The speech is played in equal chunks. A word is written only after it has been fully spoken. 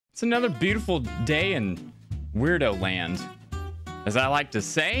It's another beautiful day in Weirdo land. As I like to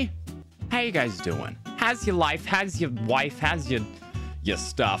say, how you guys doing? How's your life? How's your wife? How's your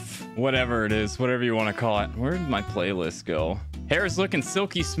stuff? Whatever it is, whatever you want to call it. Where did my playlist go? Hair is looking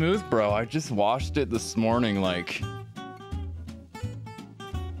silky smooth, bro. I just washed it this morning, like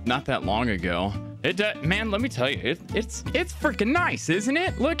not that long ago. Man, let me tell you, it's freaking nice, isn't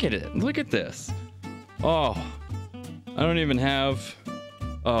it? Look at it. Look at this. Oh, I don't even have.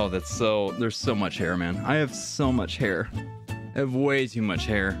 Oh, there's so much hair, man. I have so much hair. I have way too much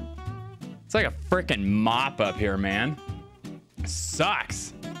hair. It's like a freaking mop up here, man. It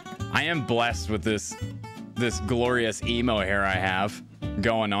sucks. I am blessed with this glorious emo hair I have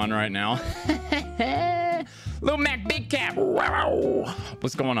going on right now. Little Mac Big Cat.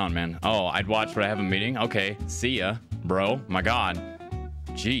 What's going on, man? Oh, I'd watch, but I have a meeting. Okay, see ya, bro. My God.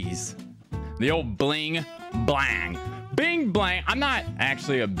 Jeez. The old bling blang. Bing blang. I'm not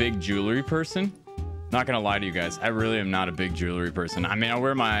actually a big jewelry person. Not gonna lie to you guys. I really am not a big jewelry person. I mean, I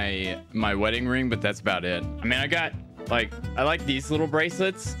wear my wedding ring, but that's about it. I mean, I got I like these little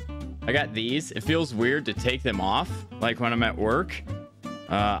bracelets. I got these. It feels weird to take them off, like when I'm at work.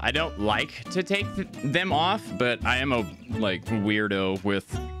 I don't like to take them off, but I am a weirdo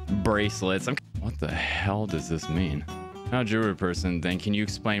with bracelets. What the hell does this mean? Not a jewelry person, then can you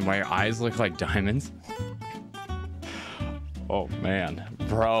explain why your eyes look like diamonds? Oh man,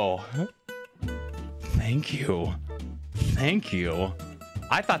 bro. Thank you. Thank you.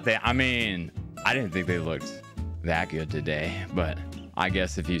 I thought I didn't think they looked that good today, but I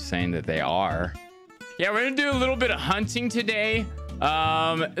guess if you're saying that they are. Yeah, we're gonna do a little bit of hunting today.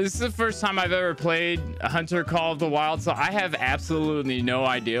 This is the first time I've ever played Hunter Call of the Wild, so I have absolutely no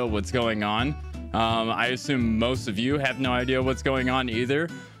idea what's going on. I assume most of you have no idea what's going on either.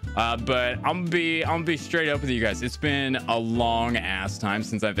 But I'm gonna be straight up with you guys. It's been a long ass time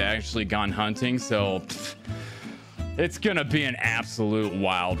since I've actually gone hunting, so it's gonna be an absolute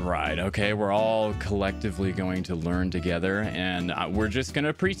wild ride. Okay, we're all collectively going to learn together, and we're just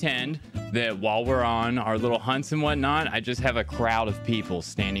gonna pretend that while we're on our little hunts and whatnot, I just have a crowd of people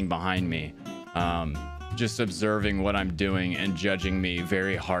standing behind me, just observing what I'm doing and judging me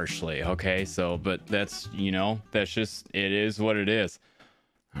very harshly. Okay, so but that's, you know, that's just, it is what it is.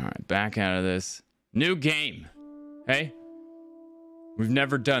 All right, back out of this. New game. Hey, we've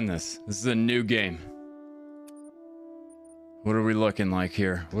never done this. This is a new game. What are we looking like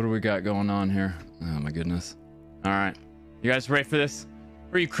here? What do we got going on here? Oh my goodness. All right, you guys ready for this?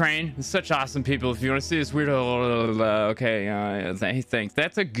 We're Ukraine. It's such awesome people. If you want to see this weirdo, okay. Hey, thanks.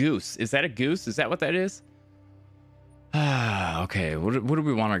 That's a goose. Is that a goose? Is that what that is? Okay. What do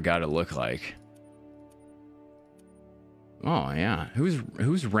we want our guy to look like? Oh yeah,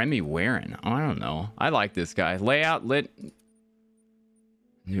 who's Remy wearing? Oh, I don't know. I like this guy. Layout lit.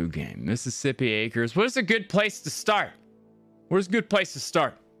 New game. Mississippi Acres. Where's a good place to start? Where's a good place to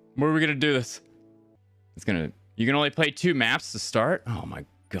start? Where are we gonna do this? You can only play 2 maps to start. Oh my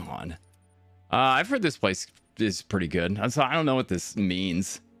God. I've heard this place is pretty good. So I don't know what this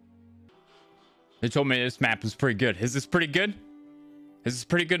means. They told me this map was pretty good. Is this pretty good? Is this a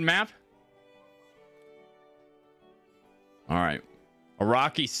pretty good map? All right, a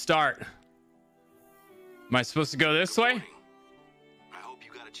rocky start. Am I supposed to go this way? I hope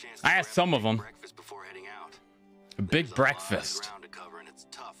you got a chance. I asked some of them. Breakfast before heading out. A big breakfast. And it's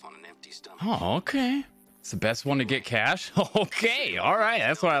tough on an empty stomach. Oh, okay. It's the best one to get cash. Okay, all right.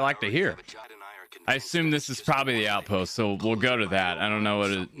 That's what I like to hear. I assume this is probably the outpost, so we'll go to that. I don't know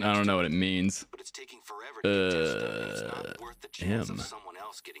what it means. But it's taking forever to get tested. It's not worth the chance of someone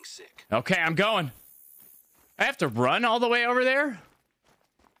else getting sick. Okay, I'm going. I have to run all the way over there?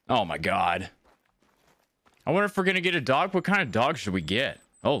 Oh my God. I wonder if we're gonna get a dog. What kind of dog should we get?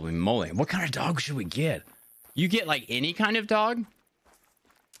 Holy moly. What kind of dog should we get? You get like any kind of dog?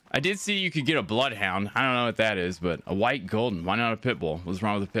 I did see you could get a bloodhound. I don't know what that is, but a white golden. Why not a pit bull? What's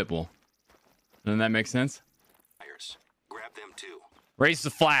wrong with a pit bull? Doesn't that make sense? Grab them too. Raise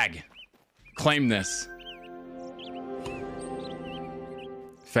the flag. Claim this.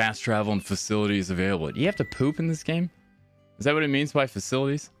 Fast travel and facilities available. Do you have to poop in this game? Is that what it means by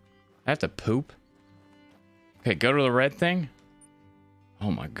facilities? I have to poop? Okay, go to the red thing. Oh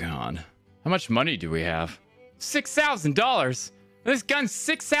my God. How much money do we have? $6,000. This gun's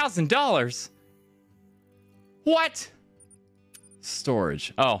 $6,000. What?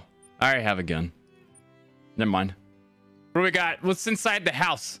 Storage. Oh, I already have a gun. Never mind. What do we got? What's inside the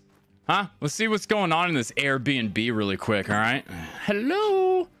house? Huh? Let's see what's going on in this Airbnb really quick, all right?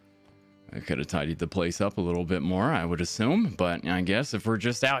 Hello? I could have tidied the place up a little bit more, I would assume. But I guess if we're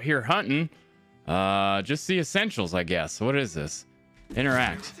just out here hunting, just the essentials, I guess. What is this?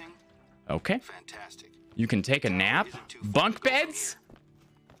 Interact. Okay. Fantastic. You can take a nap. Bunk beds?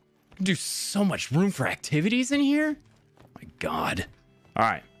 Do so much room for activities in here. My God. All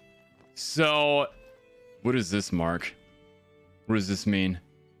right. So, what does this mark? What does this mean?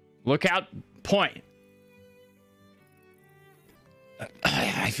 Lookout point.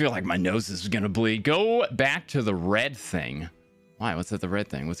 I feel like my nose is gonna bleed. Go back to the red thing. Why? What's at the red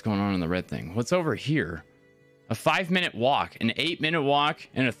thing? What's going on in the red thing? What's over here? A 5-minute walk, an 8-minute walk,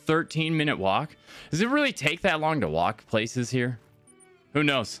 and a 13-minute walk. Does it really take that long to walk places here? Who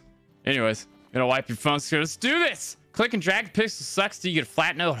knows? Anyways, gonna wipe your phone. So let's do this. Click and drag. Pixel sucks. Do you get a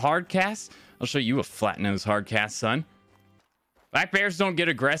flat nose hard cast? I'll show you a flat nose hard cast, son. Black bears don't get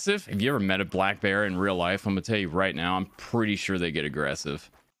aggressive. Have you ever met a black bear in real life? I'm gonna tell you right now, I'm pretty sure they get aggressive.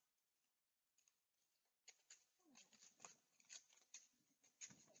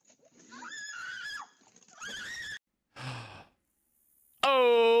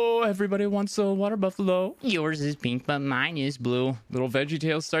 Oh, everybody wants a water buffalo. Yours is pink, but mine is blue. Little Veggie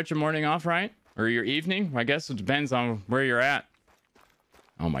Tales start your morning off right? Or your evening? I guess it depends on where you're at.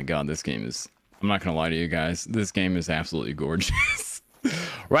 Oh my God, this game is... I'm not gonna lie to you guys. This game is absolutely gorgeous.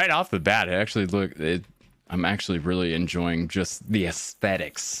 Right off the bat, I'm actually really enjoying just the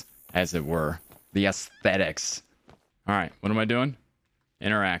aesthetics, as it were. The aesthetics. All right, what am I doing?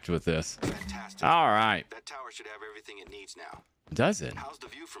 Interact with this. Fantastic. All right. That tower should have everything it needs now. Does it? How's the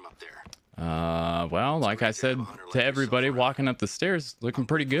view from up there? Well, like I said to everybody walking up the stairs, looking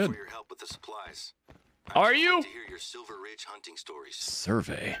pretty good. For your help with the supplies. Are you? To hear your Silver Ridge hunting stories.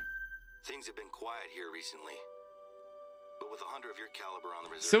 Survey. Things have been quiet here recently. But with a hunter of your caliber on the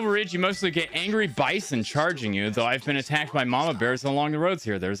reserve... Silver Ridge, you mostly get angry bison charging you, though I've been attacked by mama bears along the roads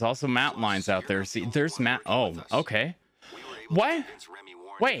here. There's also mountain lions out there. See, there's oh, okay. What?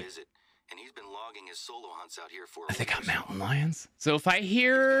 Wait. And he's been logging his solo hunts out here for They got mountain lions. So if I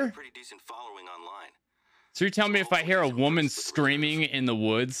hear... pretty decent following online. So you're telling me if I hear a woman screaming in the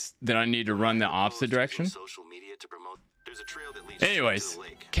woods, then I need to run the opposite direction? Social media to promote. There's a trail that leads Anyways, to the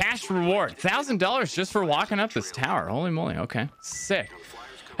lake. cash reward. $1,000 just for walking up this tower. Holy moly. Okay. Sick.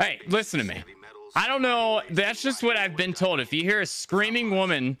 Hey, listen to me. I don't know. That's just what I've been told. If you hear a screaming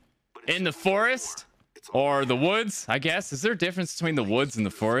woman in the forest or the woods, I guess. Is there a difference between the woods and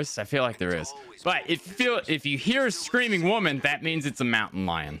the forest? I feel like there is. But if you hear a screaming woman, that means it's a mountain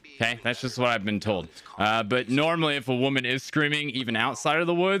lion. Okay? That's just what I've been told. But normally if a woman is screaming even outside of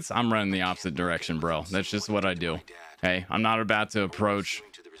the woods, I'm running the opposite direction, bro. That's just what I do. Hey, I'm not about to approach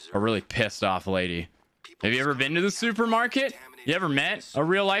a really pissed off lady. Have you ever been to the supermarket? You ever met a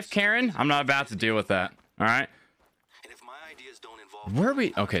real life Karen? I'm not about to deal with that. All right. Where are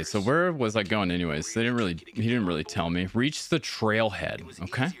we? Okay, so where was I going anyways? He didn't really tell me. Reach the trailhead.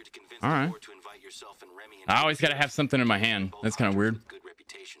 Okay. All right. I always got to have something in my hand. That's kind of weird.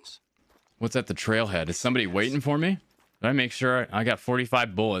 What's at the trailhead? Is somebody waiting for me? Did I make sure I got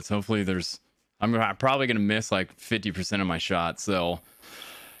 45 bullets? Hopefully I'm probably going to miss like 50% of my shots. So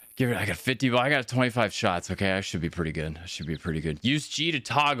I got 50, but I got 25 shots. Okay, I should be pretty good. Use G to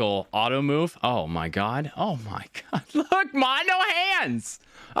toggle auto move. Oh my God. Oh my God. Look, mono hands.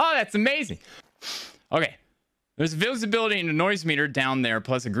 Oh, that's amazing. Okay. There's visibility and a noise meter down there,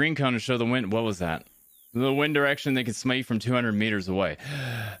 plus a green cone to show the wind. What was that? The wind direction. They can smell you from 200 meters away.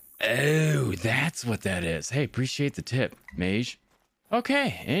 Oh, that's what that is. Hey, appreciate the tip, Mage.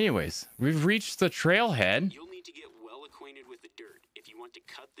 Okay, anyways, we've reached the trailhead. You'll need to get well acquainted with the dirt if you want to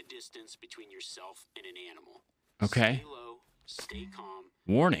cut the distance between yourself and an animal. Okay. Stay low, stay calm.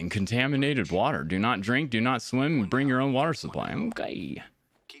 Warning, contaminated water. Do not drink, do not swim, and bring your own water supply. Okay.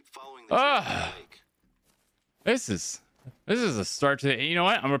 Keep following the trail to the lake. This is a start to... You know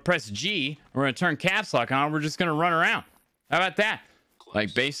what? I'm going to press G. We're going to turn caps lock on. We're just going to run around. How about that?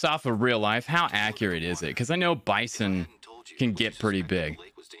 Like, based off of real life, how accurate is it? Because I know bison can get pretty big.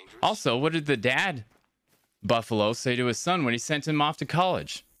 Also, what did the dad buffalo say to his son when he sent him off to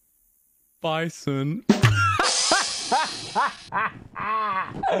college? Bison.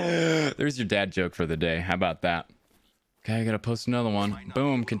 There's your dad joke for the day. How about that? Okay, I gotta post another one.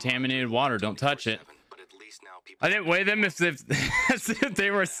 Boom, contaminated water. Don't touch it. I didn't weigh them as if they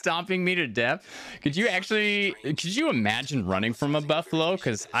were stomping me to death. Could you imagine running from a buffalo?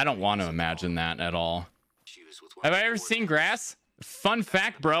 Because I don't want to imagine that at all. Have I ever seen grass? Fun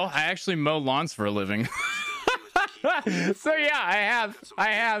fact, bro. I actually mow lawns for a living. So yeah, I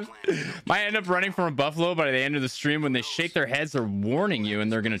have. Might end up running from a buffalo by the end of the stream. When they shake their heads, they're warning you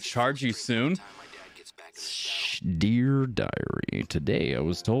and they're going to charge you soon. Dear diary, today I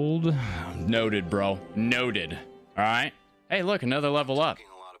was told. Noted, bro. Noted. All right. Hey, look, another level up.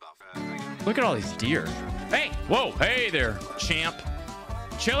 Look at all these deer. Hey, whoa, hey there, champ.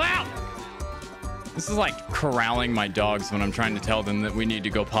 Chill out. This is like corralling my dogs when I'm trying to tell them that we need to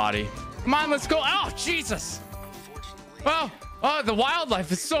go potty. Come on, let's go. Oh, Jesus. Oh, the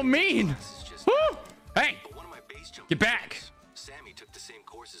wildlife is so mean. Woo! Hey, get back. Sammy took the same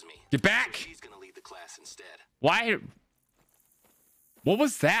course as me. Get back. She's gonna lead the class instead. Why? What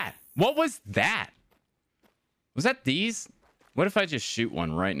was that? What was that? Was that these? What if I just shoot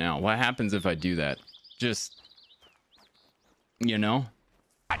one right now? What happens if I do that? Just, you know?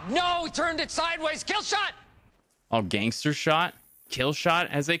 No, he turned it sideways. Kill shot. Oh, gangster shot? Kill shot,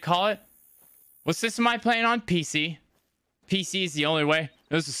 as they call it? What system am I playing on? PC. PC is the only way.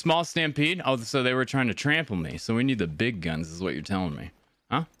 It was a small stampede. Oh, so they were trying to trample me. So we need the big guns is what you're telling me.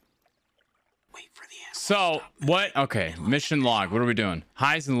 Huh? Wait for the animal. So, what? Okay, mission log. What are we doing?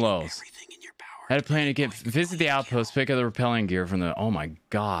 Highs and lows. Everything in your power. Had a plan to get visit the outpost, pick up the repelling gear from the... Oh my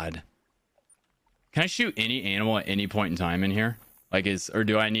god. Can I shoot any animal at any point in time in here? Like, or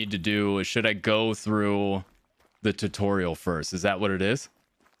do I need to do... Should I go through the tutorial first? Is that what it is?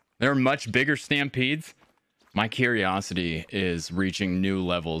 There are much bigger stampedes. My curiosity is reaching new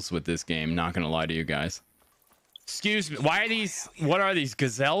levels with this game. Not gonna lie to you guys. Excuse me. Why are these... What are these?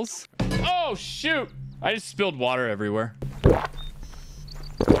 Gazelles? Oh, shoot. I just spilled water everywhere.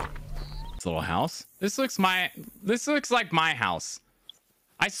 This little house. This looks like my house.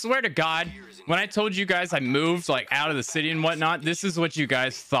 I swear to God, when I told you guys I moved like out of the city and whatnot, this is what you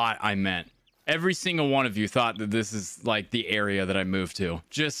guys thought I meant. Every single one of you thought that this is like the area that I moved to.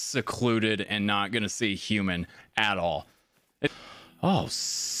 Just secluded and not gonna see human at all. Oh,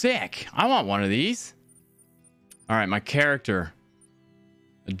 sick. I want one of these. All right, my character.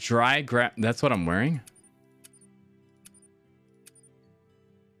 A dry grab. That's what I'm wearing.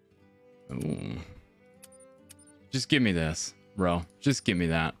 Ooh. Just give me this, bro. Just give me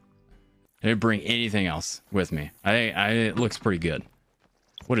that. I didn't bring anything else with me. It looks pretty good.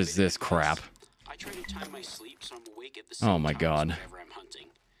 What is this crap? I try to time my sleep so I'm awake at the Oh same my time god. whenever I'm hunting.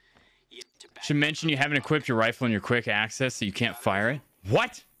 Yet to back Should mention you haven't equipped your rifle in your quick access so you can't fire it.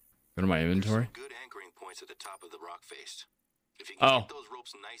 What? Go to my There's inventory. some good anchoring points at the top of the rock face. If you can Oh. get those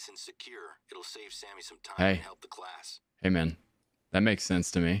ropes nice and secure, it'll save Sammy some time Hey. and help the class. Hey man, that makes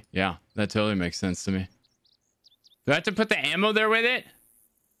sense to me. Yeah, that totally makes sense to me. Do I have to put the ammo there with it?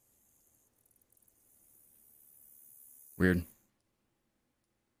 Weird.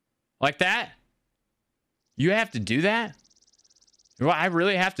 Like that? You have to do that? Well, I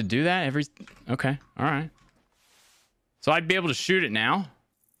really have to do that every... Okay, all right. So I'd be able to shoot it now?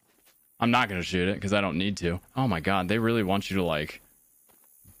 I'm not going to shoot it because I don't need to. Oh my god, they really want you to, like,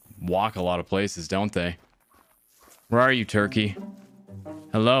 walk a lot of places, don't they? Where are you, turkey?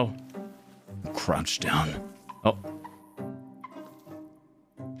 Hello? Crouch down. Oh.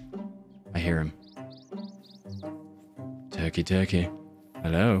 I hear him. Turkey, turkey.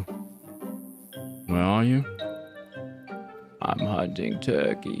 Hello? Where are you? I'm hunting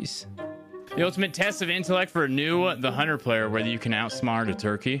turkeys. The ultimate test of intellect for the hunter player, whether you can outsmart a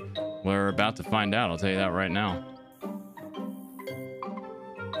turkey. We're about to find out, I'll tell you that right now.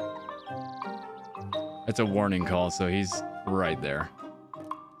 It's a warning call, so he's right there.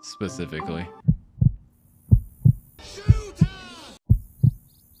 Specifically.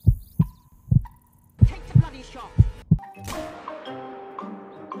 Take the bloody shot.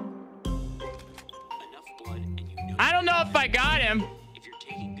 enough blood and you know I don't know if I got him. if you're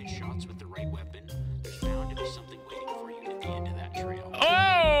taking good shots with the right weapon, there's bound to be something waiting for you at the end of that trail.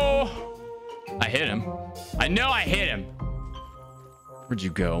 Oh! I hit him. I know I hit him. Where'd you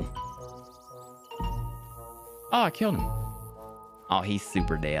go? Oh, I killed him. Oh, he's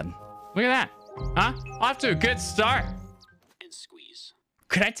super dead. Look at that. Huh? Off to a good start. And squeeze.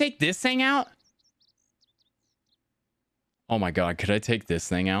 Could I take this thing out? Oh my god, could I take this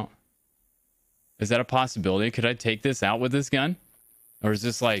thing out? Is that a possibility? Could I take this out with this gun? Or is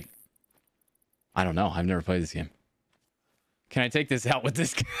this like... I don't know. I've never played this game. Can I take this out with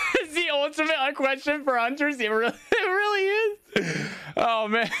this gun? It's the ultimate question for hunters. It really is. Oh,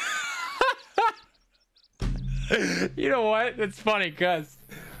 man. You know what? It's funny because...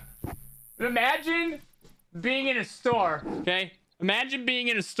 Imagine being in a store, okay? Imagine being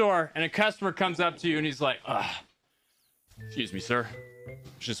in a store and a customer comes up to you and he's like, excuse me, sir.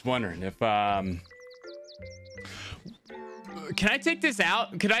 Just wondering if, can I take this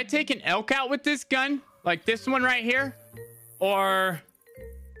out? Could I take an elk out with this gun? Like this one right here? Or,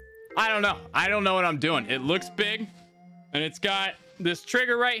 I don't know. I don't know what I'm doing. It looks big and it's got this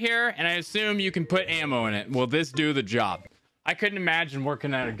trigger right here and I assume you can put ammo in it. Will this do the job? I couldn't imagine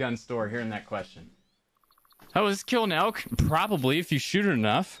working at a gun store hearing that question. Oh, is this kill an elk? Probably, if you shoot it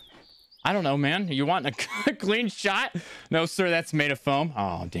enough. I don't know, man. You want a clean shot? No, sir, that's made of foam.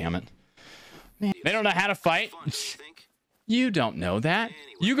 Oh, damn it. They don't know how to fight. You don't know that.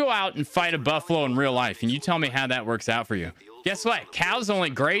 You go out and fight a buffalo in real life, and you tell me how that works out for you. Guess what? Cows only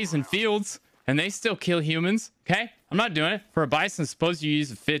graze in fields, and they still kill humans. Okay? I'm not doing it. For a bison, suppose you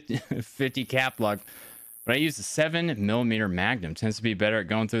use a 50 cap lug. But I use a 7mm Magnum. Tends to be better at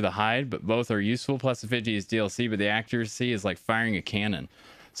going through the hide, but both are useful. Plus the 50 is DLC, but the accuracy is like firing a cannon.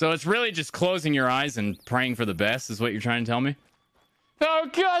 So it's really just closing your eyes and praying for the best is what you're trying to tell me? Oh,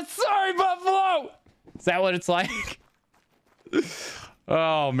 God, sorry, buffalo! Is that what it's like?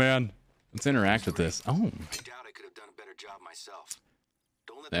 Oh, man. Let's interact with this. Oh. I doubt I could have done a better job myself.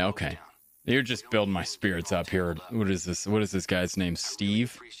 Don't let Yeah, okay. You're just building my spirits up here. What is this? What is this guy's name?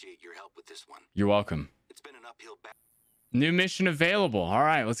 Steve? appreciate your help with this one. You're welcome. It's been an uphill battle. New mission available. All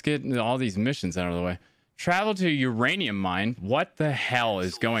right, let's get all these missions out of the way. Travel to uranium mine. What the hell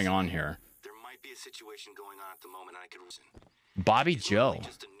is going on here? There might be a situation going on at the moment I could listen. Bobby Joe.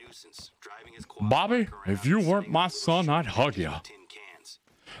 Just a nuisance, driving his quad Bobby, bike around if you and weren't sitting my with son, I'd hug you. tin cans.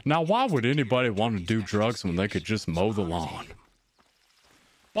 Now, why would anybody want to do drugs when they could just mow the lawn?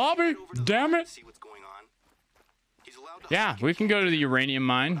 Bobby, damn it. See what's going on. He's allowed to Yeah, we can go to the uranium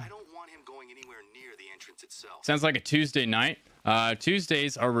mine. I don't want him going anywhere near the entrance itself. Sounds like a Tuesday night.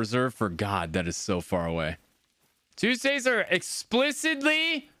 Tuesdays are reserved for God. That is so far away. Tuesdays are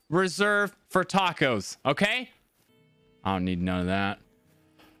explicitly reserved for tacos. Okay? I don't need none of that.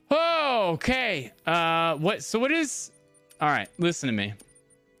 Oh, okay. What is... All right, listen to me.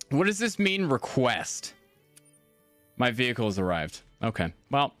 What does this mean, request? My vehicle has arrived. Okay,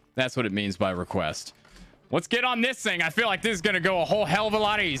 well, that's what it means by request. Let's get on this thing. I feel like this is going to go a whole hell of a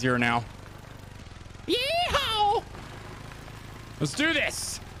lot easier now. Yeehaw! Let's do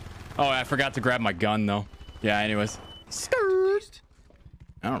this. Oh, I forgot to grab my gun, though. Yeah, anyways. Skirt.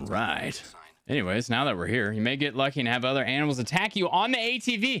 All right. Anyways, now that we're here, you may get lucky and have other animals attack you on the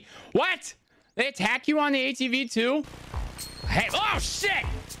ATV. What? They attack you on the ATV, too? Hey, oh, shit!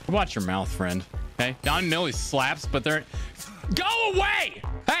 Watch your mouth, friend. Okay? Don Millie slaps, but they're... Go away!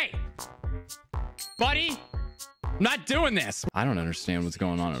 Hey! Buddy! I'm not doing this. I don't understand what's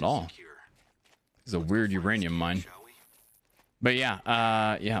going on at all. This is a weird uranium mine. But yeah,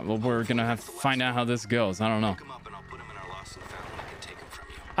 well, we're gonna have to find out how this goes. I don't know.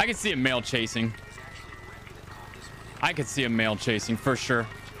 I could see a male chasing. I could see a male chasing for sure.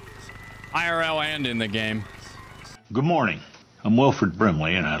 IRL and in the game. Good morning. I'm Wilfred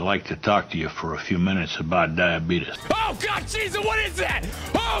Brimley, and I'd like to talk to you for a few minutes about diabetes. Oh, God, Jesus, what is that?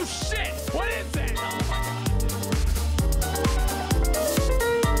 Oh, shit, what is that?